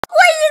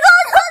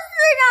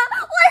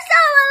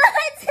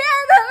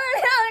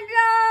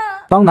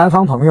当南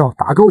方朋友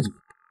打够级。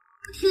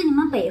听你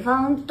们北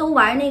方都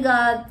玩那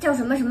个叫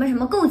什么什么什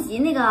么够级，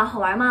那个好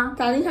玩吗？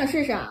咋的？你想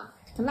试试啊？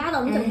拉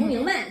倒，你整不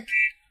明白。这千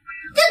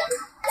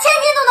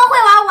金都能会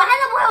玩，我还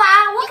能不会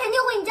玩？我肯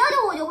定会，你教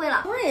教我就会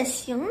了。那也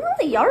行，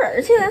得摇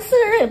人去，咱4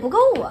个人也不够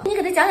啊。你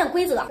给他讲讲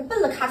规则，笨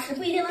了咔哧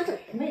不一定能整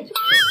明白。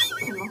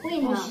怎么会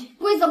呢？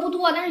规则不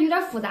多，但是有点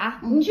复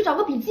杂。你去找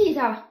个笔记一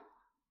下吧。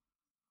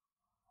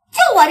就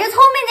我这聪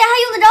明点，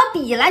还用得着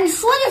笔了？你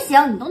说就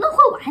行，你都能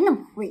会，我还能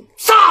不会？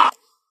杀！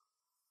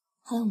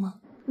还有吗？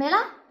没了，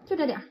就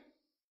这点儿。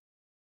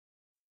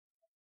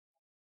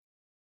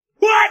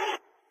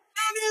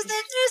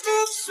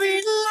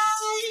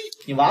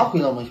你玩会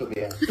了吗，小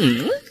编？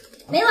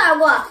没玩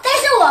过，但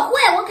是我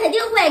会，我肯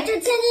定会。这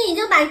千金已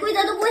经把规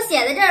则都给我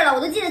写在这儿了，我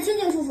都记得清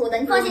清楚楚的。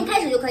你放心，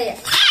开始就可以。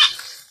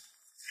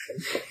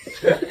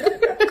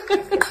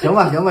行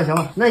吧，行吧，行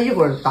吧，那一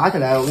会儿打起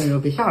来，我跟你说，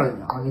别吓着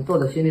你啊！你做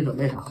点心理准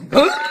备啥的。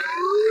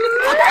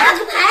打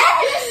出牌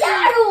还是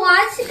吓着我，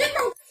这个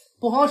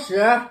不好使，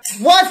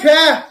我去，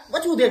我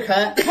就得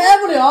开，开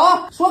不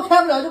了，说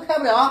开不了就开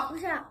不了。不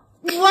是，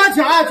我去，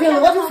去了，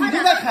我就必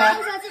须得开。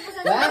不生气，不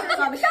生气，来，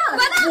管不上了。我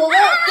坐呀，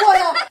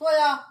坐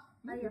呀。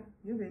哎呀，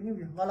牛逼牛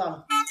逼，我来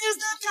了。打起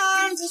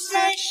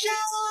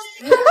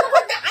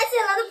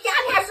来了，都啪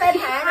啪摔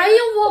牌。哎呀，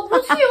我不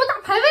去，我打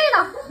排位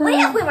呢。我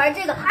也会玩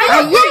这个。哎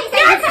呀，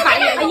别踩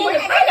呀！哎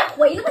呀，快点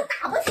回来，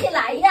打不起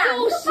来呀！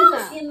你就放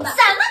心吧。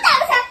怎么打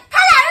不起来？他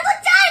俩人都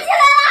站起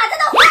来了，在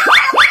那哗哗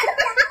哗的，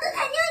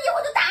肯定一会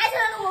儿就打起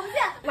来了。我们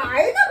这玩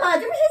的嘛，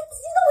这不是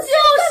激动兴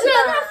奋就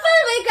是那氛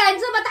围感，你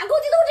知道吧？打够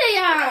级都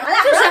这样。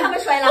就是他们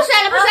摔了，不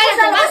摔了，不摔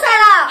了，走吧，摔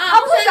了啊，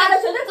不摔了，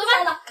绝对不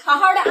摔了，好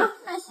好的啊。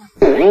那行。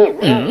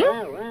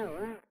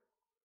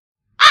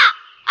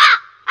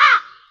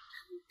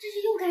这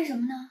是又干什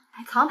么呢？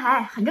哎，藏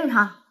牌很正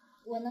常。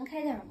我能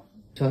开点吗？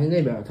小心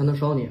那边，他能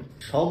烧你。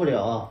烧不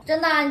了，真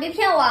的，你别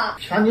骗我。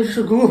全你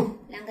是狗。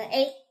2个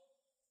A。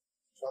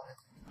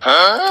你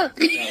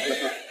不是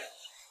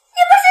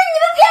你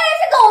们骗人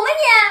是狗吗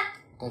你？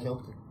大小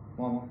虎，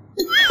汪汪。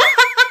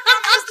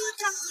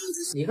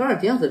你个二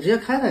点子直接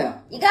开它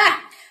呀！一个2，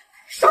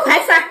烧牌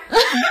3。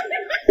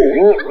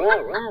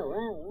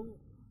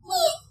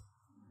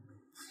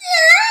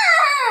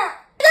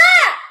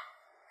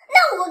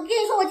那我跟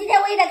你说，我今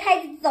天我也得开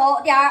走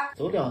点儿。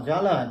走2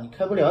家了，你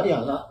开不了点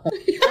了。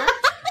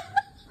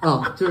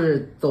啊，就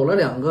是走了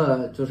2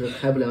个，就是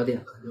开不了点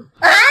了就。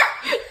啊！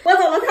我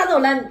走了，他走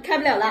了，开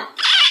不了了。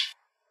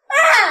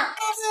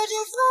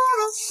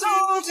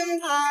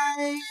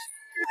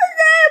我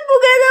再也不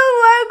跟他们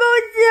玩枸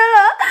杞了，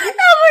他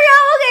不让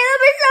我给他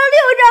们上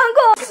6张空。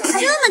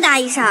这么大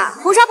一扇，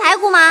红烧排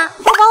骨吗？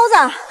包包子，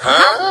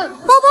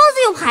包包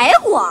子有排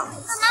骨，干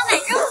嘛买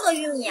这么多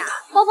玉米啊？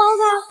包包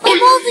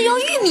子用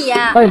玉米。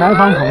在南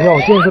方朋友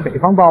见识北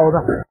方包子。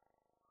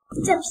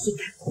这皮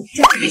感，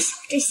这大小，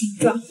这形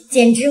状，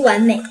简直完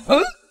美。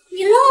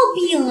你烙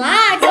饼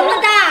啊，这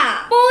么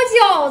大，包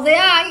饺子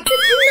呀，你这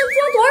能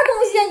装多少东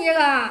西啊？你这个，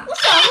我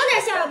少放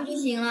点馅儿不就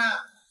行了？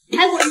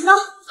排骨扔。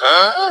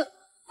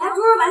来，桌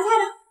上白菜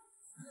的，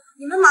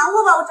你们忙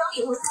活吧，我整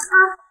理会儿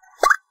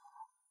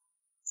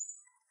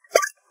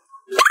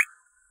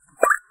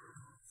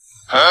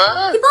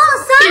啊。你包了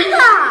3个，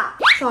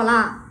少了，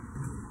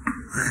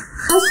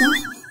还行。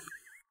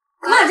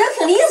妈，这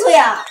挺利索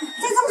呀！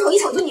再这么瞅一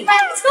瞅就你卖，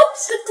就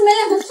是买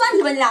2份蒜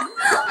去吧你俩。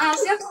啊，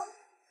行。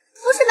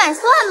不是买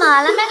蒜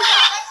吗？来买。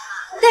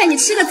带你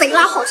吃个贼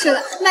拉好吃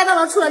的，麦当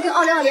劳出了这个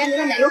奥利奥联名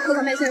的奶油可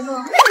可麦片不？那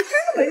你看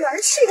那么热，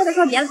人吃一个再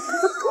说别的。走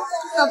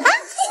吧。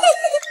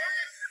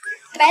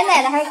白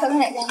奶的还是可可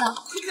奶香的？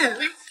你啃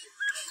呗。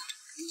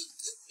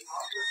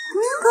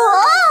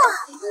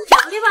这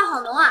个地方好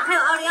浓啊，还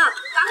有奥利奥，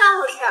刚刚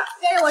好吃。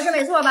这是我吃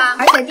没错吧？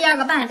而且第2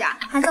个半价，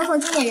还赠送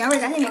经典原味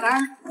炸脆米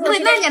干。我给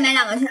半价买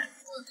2个去。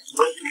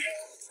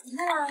你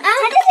看啊，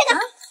这个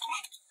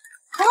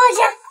很好吃，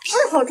是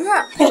好吃。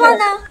蒜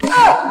呢？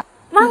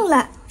忘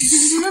了。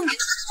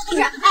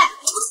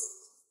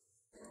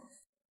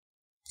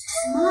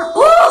哦，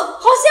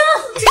好香！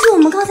这是我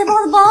们刚才包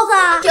的包子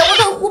啊，铁锅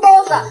炖糊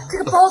包子，这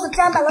个包子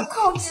沾满了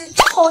汤汁，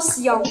超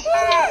香。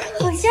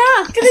好香！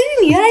这个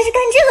玉米原来是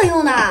干这个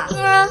用的。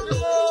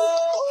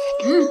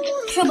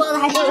吃包子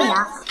还挺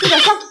凉，有点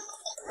香。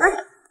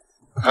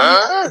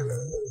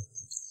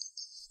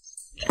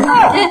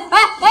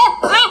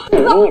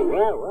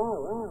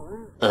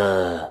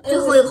最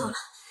后一口了，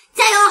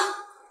加油！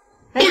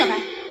来，小白。干嘛？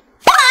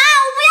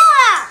我不要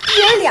了。一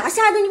人2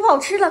下顿就不好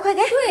吃了，快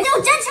给！对，我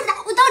真吃不了，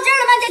我到这儿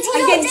了吗？再重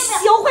新，哎呀，你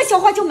消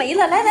化就没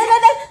了。来，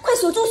快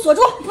锁住！不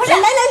是，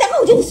来，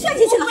我就算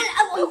进去了。我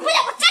真吃不了，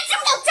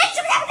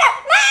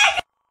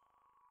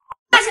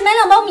那去买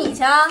2包米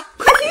去啊！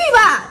快去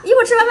吧，一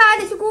会儿吃完饭还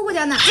得去姑姑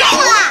家呢。够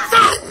了。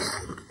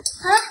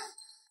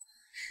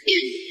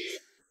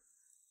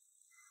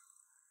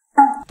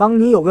当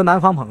你有个南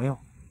方朋友，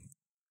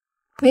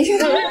没事，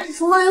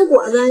厨房有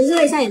果子，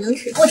热一下也能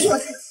吃。我吃，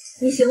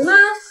你行吗？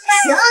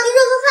行，你热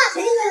个饭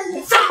肯定没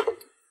问题。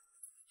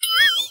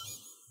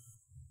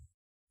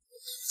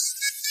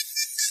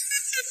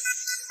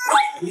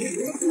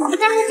我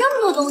带了这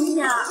么多东西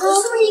啊，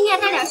我是不是应该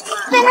带点什么？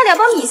带他点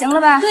苞米行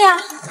了呗？对呀，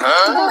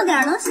这么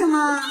点能行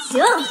吗？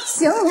行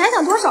行，你还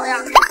想多少呀？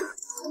先走吧，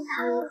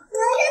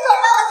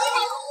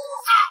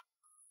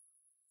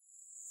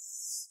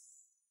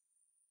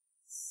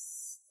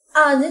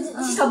我自己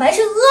啊，那小白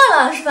是饿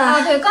了是吧？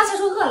啊，对，刚才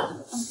说饿了。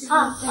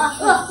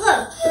饿了。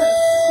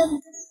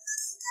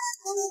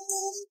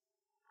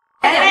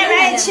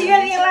来，吃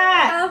月饼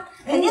啦！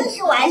肯定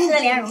是我爱吃的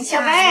莲蓉馅。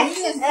小白，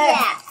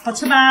好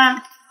吃吧？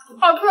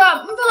好吃，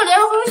这个莲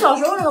蓉和你小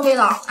时候那个味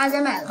道，阿姐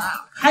买的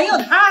吧？还有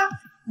它，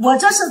我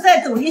这是在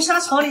抖音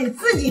商城里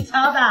自己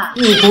挑的。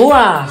你姑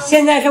啊，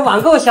现在是网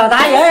购小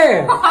达人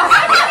儿。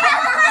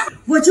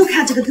我就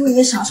看这个抖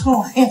音商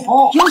城很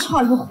好，经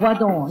常有活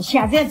动。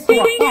现在过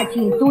夏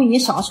季，抖音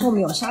商城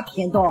没有啥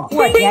频道，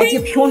我点击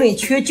评论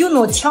区就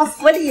能抢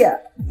福利。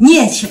你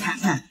也去看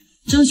看，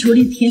征求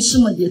礼品什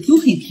么的都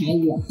很便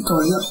宜，高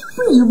了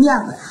不一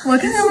万了。我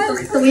看看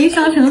抖音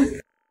商城。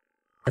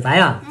小白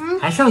呀，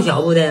还上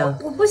小不的呀？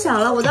我不小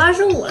了，我都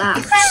25了。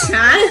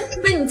啥呀？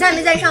问你在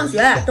没在上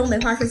学？东北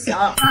话是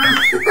小。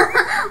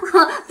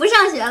我不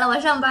上学了，我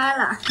上班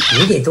了。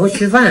你得多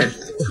吃饭，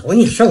瞅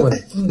你瘦的，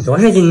你多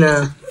少斤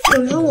呢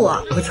？95。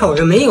我瞅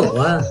着没有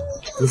啊，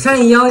你上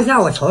去摇一下，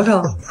我瞅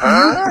瞅。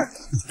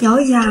摇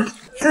一下，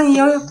上去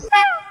摇摇。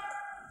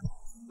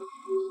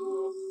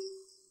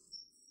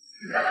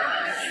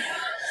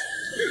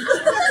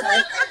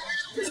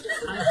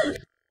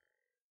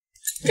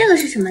这个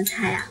是什么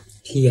菜呀？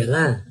铁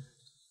了，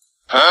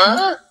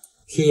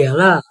铁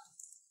了，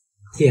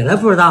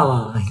不知道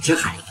啊？这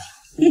孩子。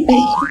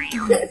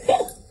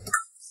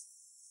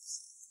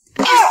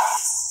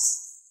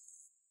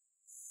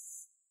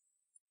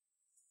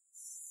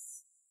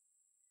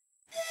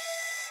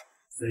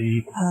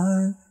最怕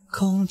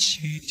空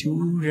气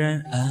突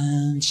然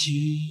安静。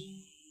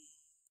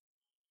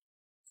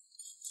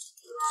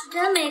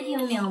真没听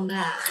明白。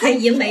哎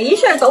呀，没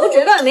事，都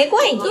知道，没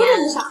怪你。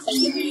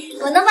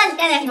我能帮你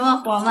干点什么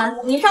活吗？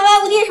你上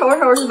外屋地收拾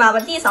收拾去吧，把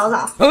地扫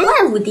扫。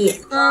外屋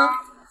地。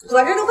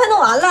我这都快弄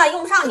完了，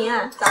用不上你。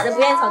咋的，不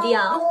愿意扫地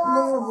啊？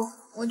不，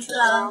我去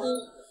了。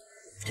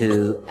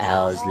 2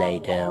 hours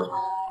later，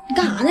 你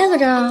干啥呢？搁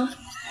这？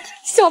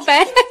小白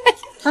啊，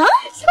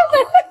小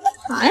白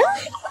啥呀？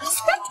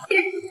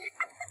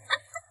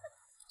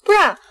不是，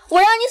我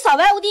让你扫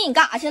外屋地，你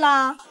干啥去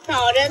了？扫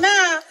着呢，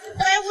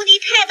外屋地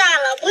太大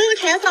了，不用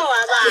全扫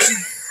完吧？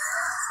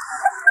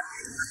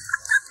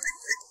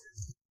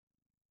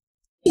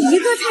一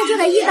个菜就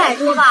得100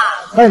多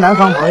吧？带南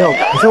方朋友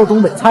感受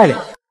东北菜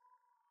了。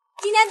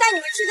今天带你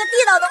们吃个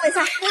地道东北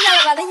菜，明白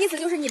了吧？那意思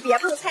就是你别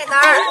碰菜单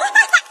儿。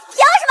凭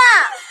什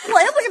么？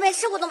我又不是没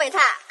吃过东北菜。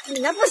你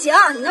那不行，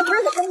你那不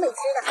是在东北吃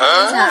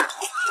的。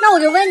那我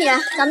就问你，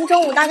咱们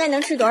中午大概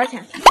能吃多少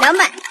钱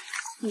？200。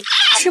你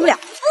吃不了。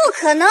不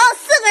可能，4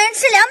个人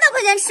吃200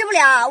块钱吃不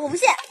了，我不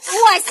信。我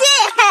信，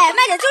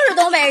卖的就是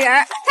东北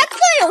人，他可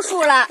有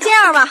数了。这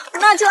样吧，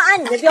那就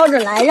按你的标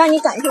准来，让你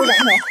感受感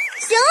受。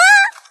行啊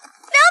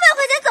，200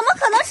块钱怎么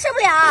可能吃不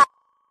了？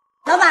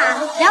老板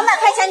，200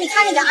块钱，你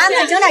看你给安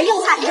排整点硬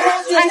菜，还能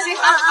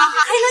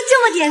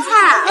这么点菜？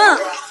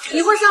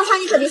一会儿上餐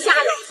你可别吓着。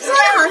说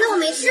的好像我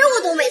没吃过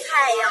东北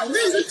菜一样。我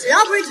跟你说，只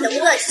要不是铁锅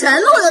炖，什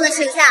么我都能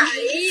吃得下。哎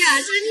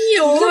呀，真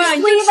牛啊！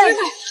你就吃吧，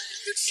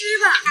就吃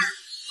吧。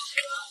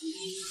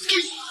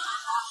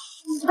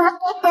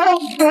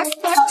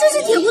这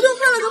是铁锅炖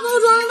换了个包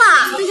装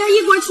吧？这叫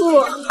一锅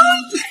出。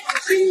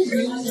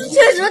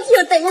确实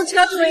挺得用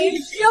车推，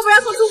要不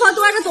然从厨房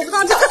端着走不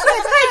到这，太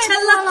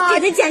沉了。给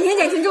它减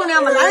轻重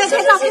量吧。来，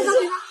开灶。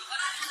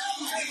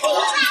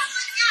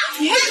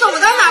你走到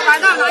哪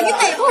玩到哪，你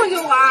得空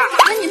就玩。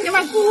那你这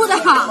边租的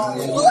还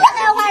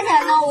要花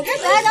钱呢，我这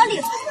本来找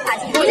领薪。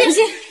有领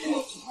薪。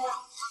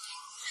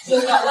看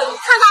看。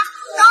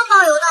刚包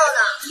邮到的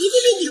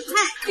，1TB顶配。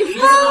你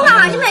疯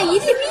了？你买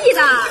1TB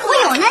的？我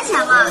有那钱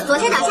吗？左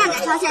下角下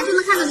载上线就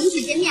能看到领取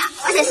界面，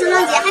而且升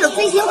张节还有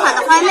最新款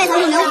的华为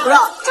Mate 60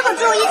 Pro，这可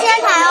只有1天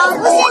台哦，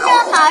不信正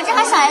好，这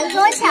还少一个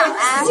跟我抢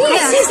啊！谢，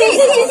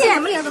怎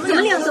么领？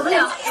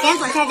点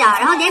左下角，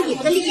然后点底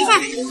部的立即下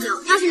载就行。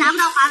要是拿不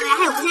到华为，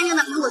还有不限定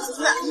的苹果14，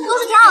都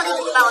是挺好的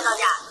一个包到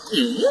家。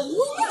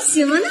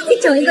行啊，那你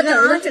整一个。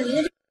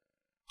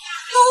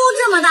都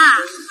这么大，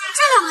这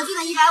2个就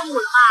得150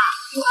了吧？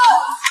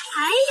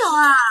还有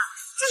啊，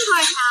这个多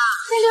少钱啊？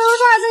这牛肉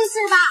串这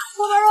48，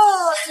锅包肉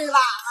48，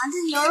完这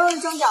牛肉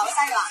蒸饺子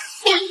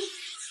38。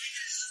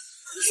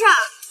不是，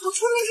我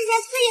出门之前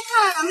特意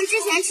看了咱们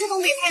之前吃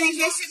东北菜那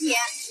些视频，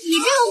比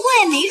这个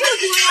贵没这么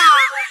多呀。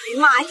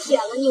妈天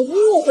了，你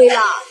误会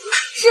了，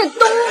是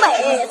东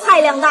北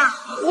菜量大，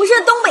不是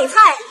东北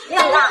菜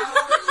量大。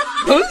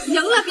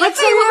行了，别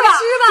吃了，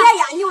别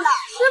研究了，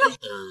吃吧。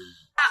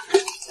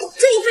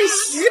这一份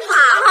18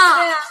哈。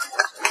对呀。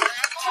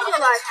这个多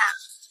少钱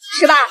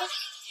？18。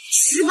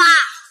18。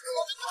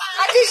啊，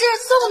这是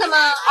送的吗？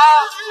啊！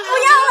不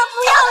要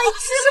了，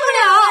吃不了，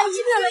一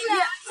个了，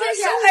谢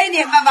谢。快一点，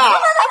爸爸。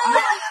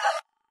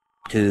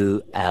2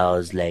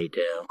 hours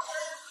later，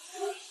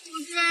 我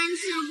真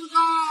吃不动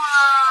了。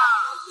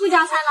不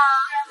加菜了？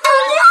肯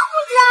定不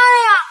加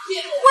呀！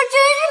我真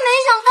是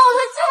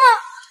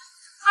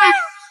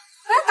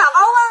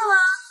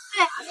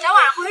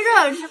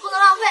少吃，不能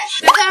浪费。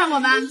别带上我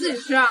们，自己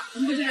吃，我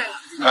们不吃这个。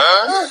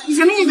你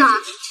什么意思啊？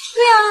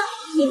对呀，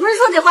你不是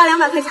说得花200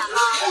块钱吗？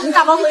你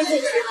打包回去自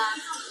己吃呢？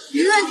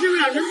一顿吃不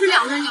了，真吃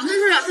2顿，2顿吃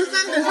不了，吃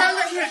3顿，3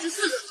顿吃了吃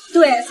4顿。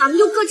对，咱们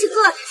就各吃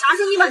各的，啥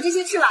时候你把这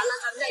些吃完了，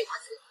咱们再一块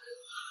吃。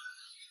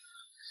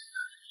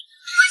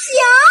不行。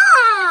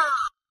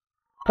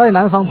带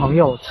南方朋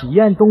友体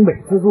验东北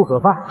自助盒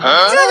饭，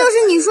这就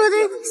是你说的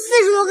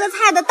40多个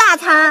菜的大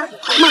餐。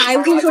妈呀，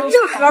我跟你说，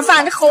这盒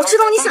饭这好吃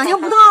到你想象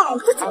不到。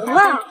快走吧。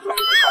盒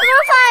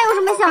饭有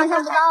什么想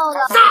象不到的？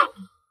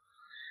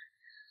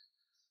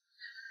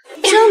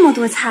这么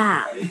多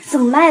菜，怎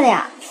么卖的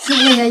呀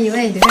15块钱一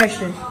位，随便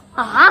吃。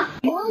啊？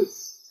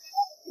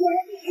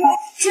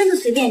真的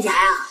随便夹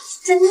呀？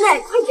真的，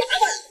快夹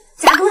吧。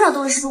夹多少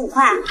都是15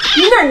块。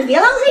那你别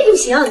浪费就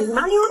行，你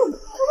麻溜的。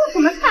这什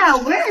么菜我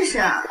不认识。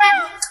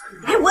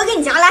哎，我给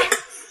你夹来，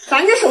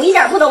咱这手一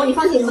点不抖，你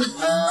放心吧。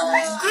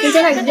这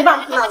现在鱼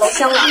吧，那老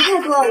香了。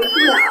太多了，我受不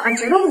了。俺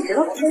知道不知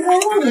道？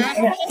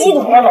这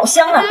个锅老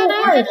香了，够味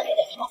儿的。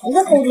一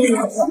个偷鸡的，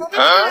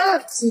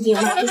鸡丁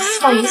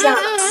放一下。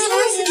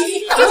行，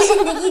就是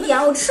你的一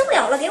点，我吃不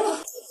了了，给我。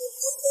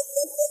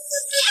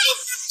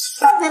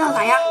味道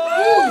咋样？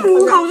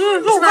我靠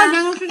，15块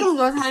钱能吃这么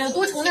多菜，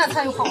多盛点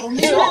菜就好了。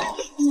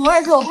我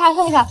也是，我怕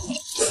剩下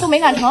都没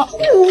敢盛。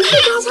你可以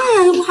加菜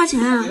呀，又不花钱。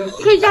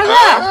可以加菜。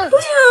不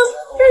行，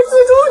这是自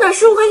助的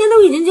，15块钱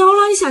都已经交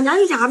了，你想夹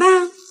就夹呗。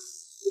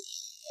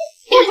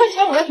15块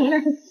钱我也随便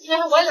吃，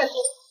我也得吃。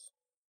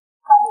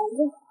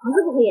房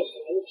子不会也便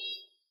宜？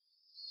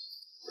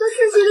这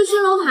市区的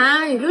新楼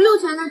盘也就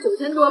6000到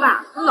9000多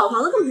吧，那老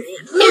房子更便宜。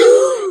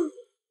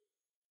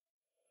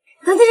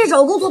咱在这找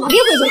个工作吧，别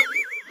回去了。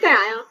干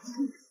啥呀？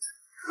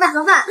买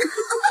盒饭。